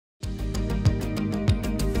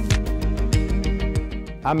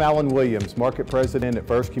I'm Alan Williams, Market President at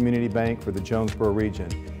First Community Bank for the Jonesboro region,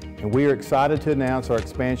 and we are excited to announce our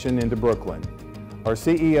expansion into Brooklyn. Our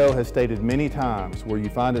CEO has stated many times, where you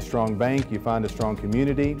find a strong bank, you find a strong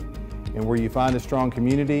community, and where you find a strong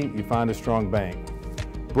community, you find a strong bank.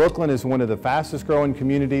 Brooklyn is one of the fastest growing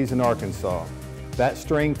communities in Arkansas. That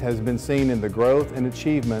strength has been seen in the growth and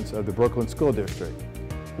achievements of the Brooklyn School District.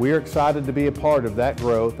 We are excited to be a part of that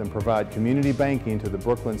growth and provide community banking to the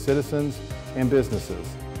Brooklyn citizens and businesses.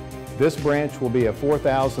 This branch will be a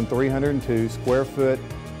 4,302 square foot,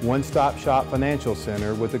 one-stop shop financial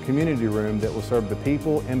center with a community room that will serve the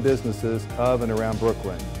people and businesses of and around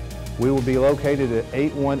Brooklyn. We will be located at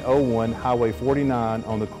 8101 Highway 49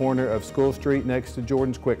 on the corner of School Street next to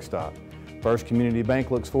Jordan's Quick Stop. First Community Bank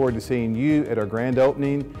looks forward to seeing you at our grand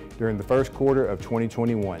opening during the first quarter of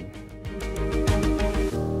 2021.